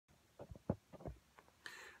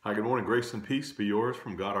Hi, good morning. Grace and peace be yours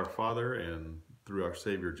from God our Father and through our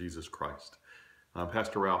Savior Jesus Christ. I'm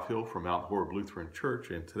Pastor Ralph Hill from Mount Horeb Lutheran Church,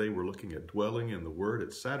 and today we're looking at dwelling in the Word.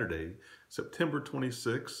 It's Saturday, September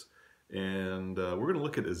 26th, and we're going to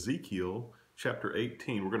look at Ezekiel chapter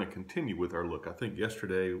 18. We're going to continue with our look. I think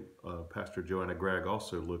yesterday Pastor Joanna Gregg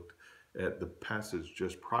also looked at the passage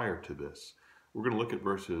just prior to this. We're going to look at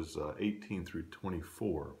verses 18 through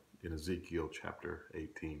 24 in Ezekiel chapter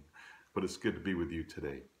 18. But it's good to be with you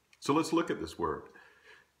today. So let's look at this word.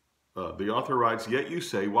 The author writes, "Yet you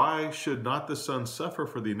say, why should not the son suffer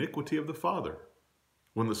for the iniquity of the father?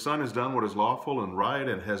 When the son has done what is lawful and right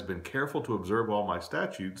and has been careful to observe all my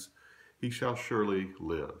statutes, he shall surely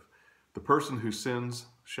live. The person who sins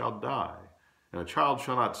shall die. And a child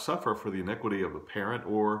shall not suffer for the iniquity of a parent,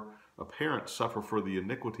 or a parent suffer for the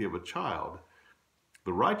iniquity of a child.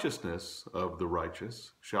 The righteousness of the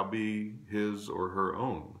righteous shall be his or her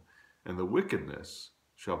own, and the wickedness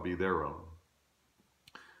shall be their own.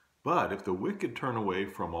 But if the wicked turn away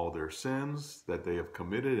from all their sins that they have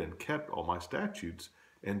committed and kept all my statutes,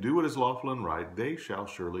 and do what is lawful and right, they shall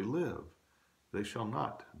surely live. They shall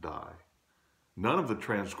not die. None of the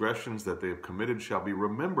transgressions that they have committed shall be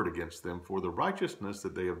remembered against them, for the righteousness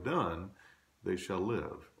that they have done, they shall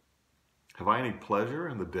live. Have I any pleasure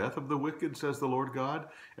in the death of the wicked, says the Lord God,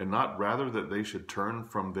 and not rather that they should turn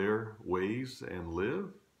from their ways and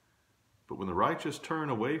live? But when the righteous turn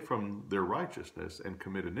away from their righteousness and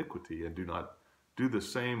commit iniquity, and do not do the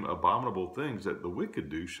same abominable things that the wicked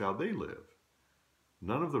do, shall they live?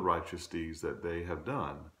 None of the righteous deeds that they have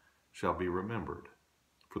done shall be remembered.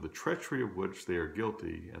 For the treachery of which they are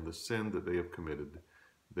guilty, and the sin that they have committed,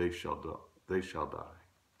 they shall die."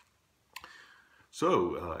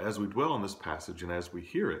 So, as we dwell on this passage and as we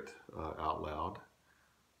hear it out loud,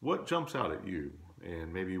 what jumps out at you?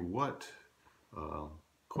 And maybe what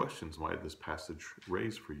questions might this passage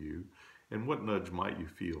raise for you? And what nudge might you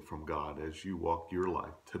feel from God as you walk your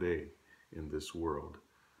life today in this world?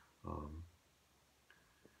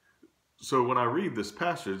 So when I read this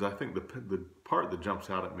passage, I think the part that jumps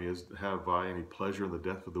out at me is, have I any pleasure in the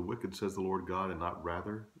death of the wicked, says the Lord God, and not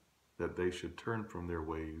rather that they should turn from their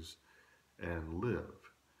ways and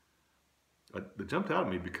live? It jumped out at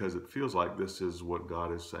me because it feels like this is what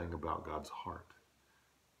God is saying about God's heart.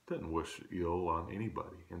 He doesn't wish ill on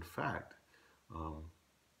anybody. In fact,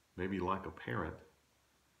 maybe like a parent,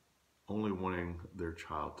 only wanting their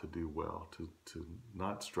child to do well, to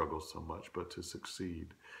not struggle so much, but to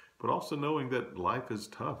succeed. But also knowing that life is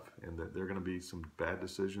tough and that there are going to be some bad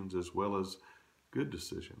decisions as well as good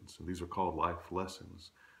decisions. And these are called life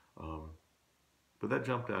lessons. But that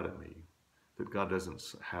jumped out at me, that God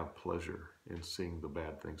doesn't have pleasure in seeing the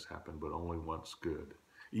bad things happen, but only wants good.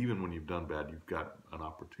 Even when you've done bad, you've got an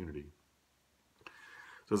opportunity.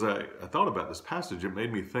 So as I thought about this passage, it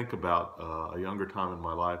made me think about a younger time in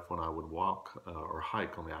my life when I would walk or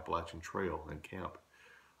hike on the Appalachian Trail and camp.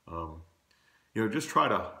 Just try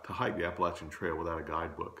to hike the Appalachian Trail without a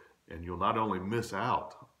guidebook, and you'll not only miss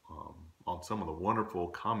out on some of the wonderful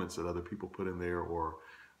comments that other people put in there, or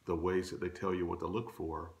the ways that they tell you what to look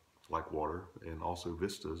for, like water, and also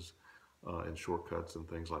vistas and shortcuts and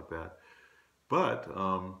things like that. But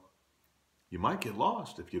you might get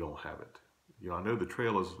lost if you don't have it. I know the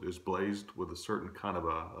trail is blazed with a certain kind of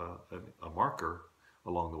a marker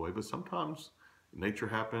along the way, but sometimes nature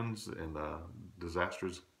happens and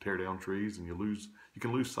disasters tear down trees, and you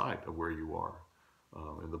can lose sight of where you are.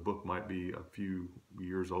 And the book might be a few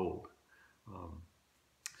years old.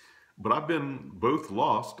 But I've been both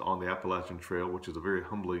lost on the Appalachian Trail, which is a very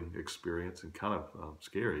humbling experience and kind of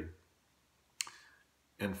scary,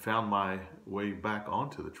 and found my way back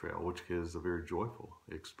onto the trail, which is a very joyful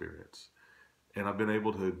experience. And I've been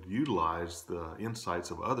able to utilize the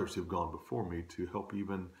insights of others who've gone before me to help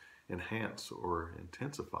even enhance or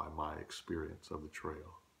intensify my experience of the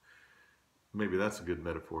trail. Maybe that's a good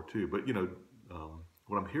metaphor too. But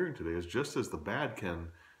what I'm hearing today is, just as the bad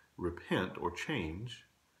can repent or change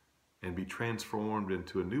and be transformed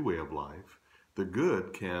into a new way of life, the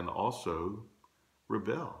good can also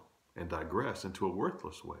rebel and digress into a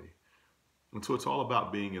worthless way. And so it's all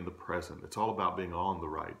about being in the present. It's all about being on the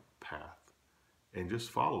right path and just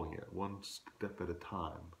following it one step at a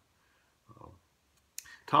time.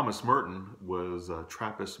 Thomas Merton was a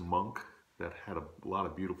Trappist monk that had a lot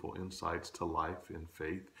of beautiful insights to life in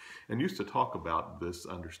faith, and used to talk about this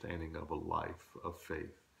understanding of a life of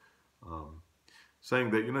faith,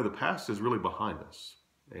 saying that, the past is really behind us,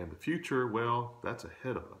 and the future, well, that's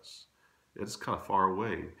ahead of us. It's kind of far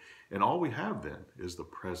away. And all we have then is the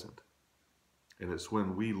present. And it's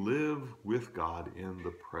when we live with God in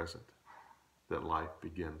the present that life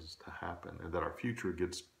begins to happen and that our future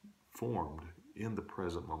gets formed in the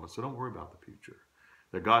present moment. So don't worry about the future.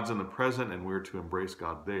 That God's in the present and we're to embrace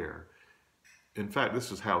God there. In fact,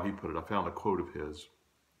 this is how he put it. I found a quote of his.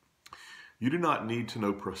 You do not need to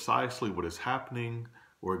know precisely what is happening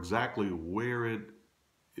or exactly where it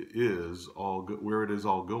is all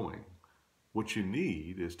going. What you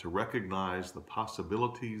need is to recognize the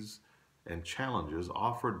possibilities and challenges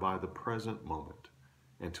offered by the present moment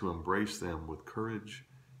and to embrace them with courage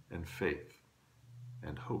and faith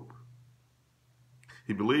and hope.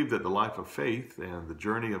 He believed that the life of faith and the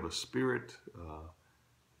journey of a spirit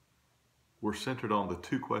were centered on the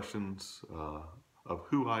two questions of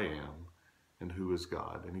who I am and who is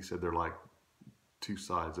God. And he said they're like two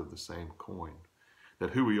sides of the same coin,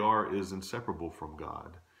 that who we are is inseparable from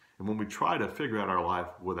God. And when we try to figure out our life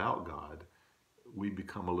without God, we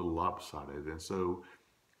become a little lopsided. And so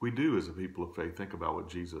we do, as a people of faith, think about what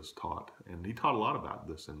Jesus taught. And he taught a lot about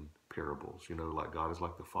this in parables, like God is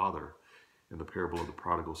like the father in the parable of the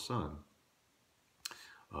prodigal son,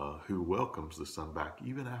 who welcomes the son back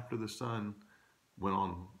even after the son went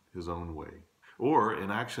on his own way. Or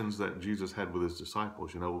in actions that Jesus had with his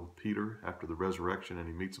disciples, Peter after the resurrection, and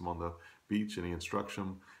he meets him on the beach and he instructs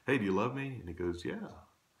him, hey, do you love me? And he goes, yeah,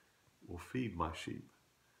 well, feed my sheep.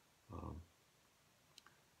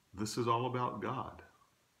 This is all about God,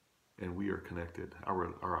 and we are connected.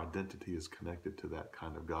 Our identity is connected to that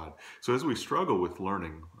kind of God. So as we struggle with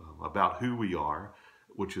learning about who we are,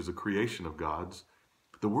 which is a creation of God's,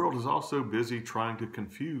 the world is also busy trying to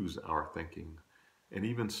confuse our thinking and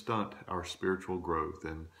even stunt our spiritual growth.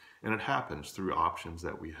 And it happens through options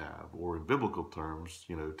that we have, or in biblical terms,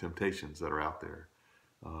 temptations that are out there.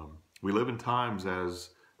 We live in times, as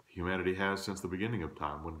humanity has since the beginning of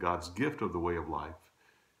time, when God's gift of the way of life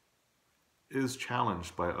is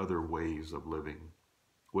challenged by other ways of living,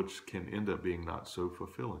 which can end up being not so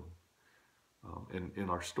fulfilling. And in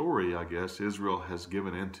our story, I guess, Israel has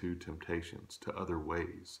given into temptations to other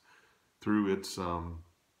ways through its,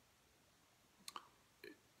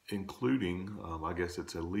 including, I guess,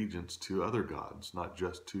 its allegiance to other gods, not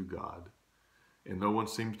just to God. And no one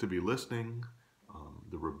seems to be listening.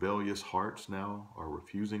 The rebellious hearts now are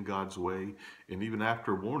refusing God's way. And even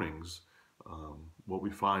after warnings, what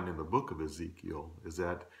we find in the book of Ezekiel is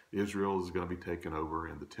that Israel is going to be taken over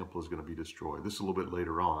and the temple is going to be destroyed. This is a little bit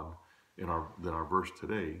later on than our verse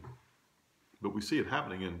today. But we see it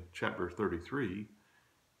happening in chapter 33.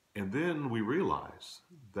 And then we realize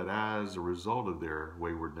that as a result of their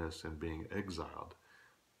waywardness and being exiled,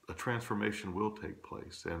 a transformation will take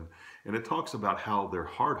place. And it talks about how their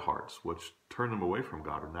hard hearts, which turn them away from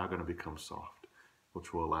God, are now going to become soft,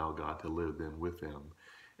 which will allow God to live then with them.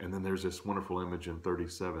 And then there's this wonderful image in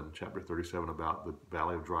chapter 37, about the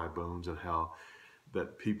valley of dry bones, and how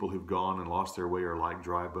that people who've gone and lost their way are like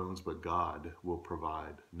dry bones, but God will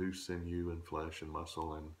provide new sinew and flesh and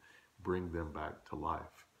muscle and bring them back to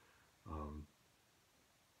life.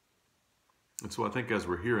 And so I think as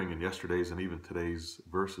we're hearing in yesterday's and even today's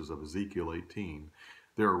verses of Ezekiel 18,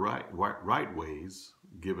 there are right ways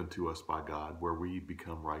given to us by God where we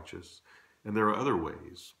become righteous. And there are other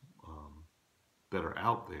ways that are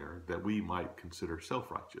out there that we might consider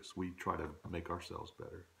self-righteous. We try to make ourselves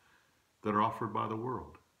better, that are offered by the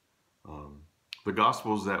world. The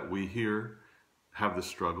Gospels that we hear have this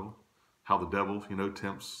struggle, how the devil,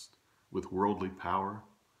 tempts with worldly power.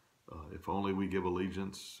 If only we give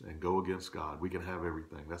allegiance and go against God, we can have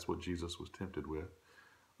everything. That's what Jesus was tempted with.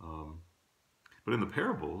 But in the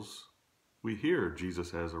parables, we hear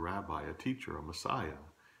Jesus as a rabbi, a teacher, a Messiah,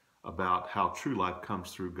 about how true life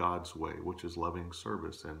comes through God's way, which is loving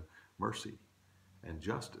service and mercy and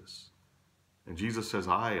justice. And Jesus says,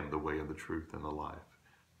 I am the way and the truth and the life.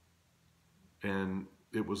 And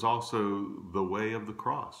it was also the way of the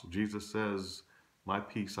cross. Jesus says, my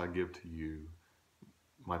peace I give to you.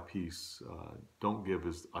 My peace I don't give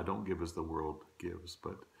as the world gives,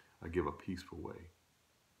 but I give a peaceful way.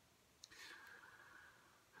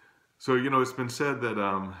 So, it's been said that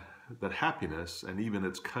that happiness, and even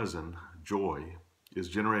its cousin, joy, is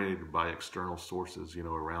generated by external sources,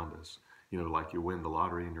 around us. Like you win the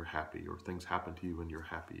lottery and you're happy, or things happen to you and you're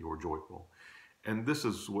happy or joyful. And this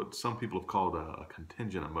is what some people have called a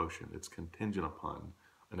contingent emotion. It's contingent upon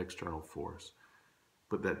an external force.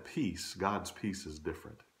 But that peace, God's peace, is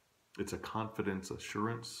different. It's a confidence,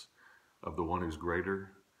 assurance of the one who's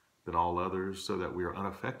greater than all others, so that we are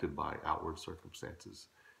unaffected by outward circumstances.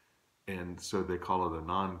 And so they call it a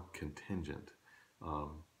non-contingent.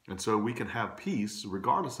 And so we can have peace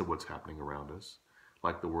regardless of what's happening around us,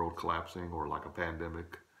 like the world collapsing or like a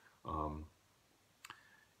pandemic.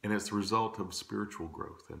 And it's the result of spiritual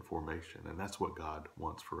growth and formation. And that's what God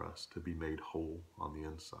wants for us, to be made whole on the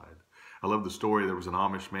inside. I love the story. There was an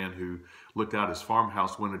Amish man who looked out his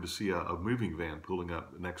farmhouse, wanted to see a moving van pulling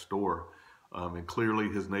up next door. And clearly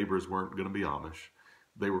his neighbors weren't going to be Amish.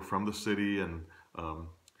 They were from the city, and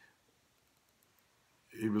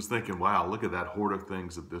he was thinking, wow, look at that hoard of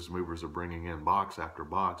things that these movers are bringing in, box after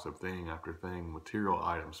box of thing after thing, material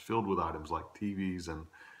items filled with items like TVs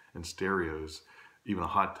and stereos, even a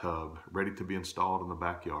hot tub ready to be installed in the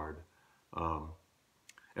backyard.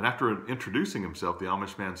 And after introducing himself, the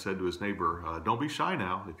Amish man said to his neighbor, don't be shy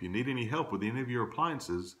now. If you need any help with any of your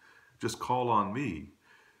appliances, just call on me.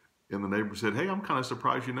 And the neighbor said, hey, I'm kind of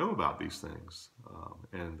surprised you know about these things.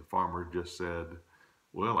 And the farmer just said,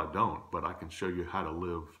 well, I don't, but I can show you how to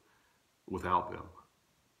live without them.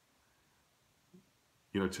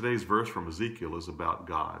 You know, today's verse from Ezekiel is about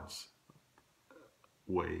God's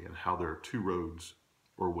way and how there are two roads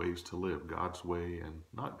or ways to live, God's way and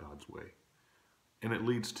not God's way. And it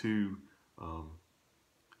leads to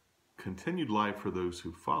continued life for those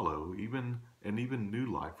who follow, even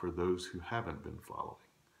new life for those who haven't been following.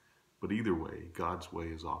 But either way, God's way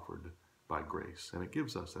is offered by grace, and it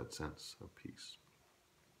gives us that sense of peace.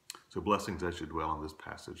 So blessings as you dwell on this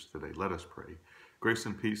passage today. Let us pray. Grace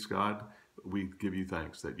and peace, God, we give you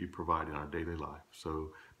thanks that you provide in our daily life.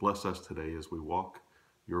 So bless us today as we walk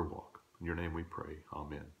your walk. In your name we pray.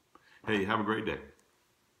 Amen. Hey, have a great day.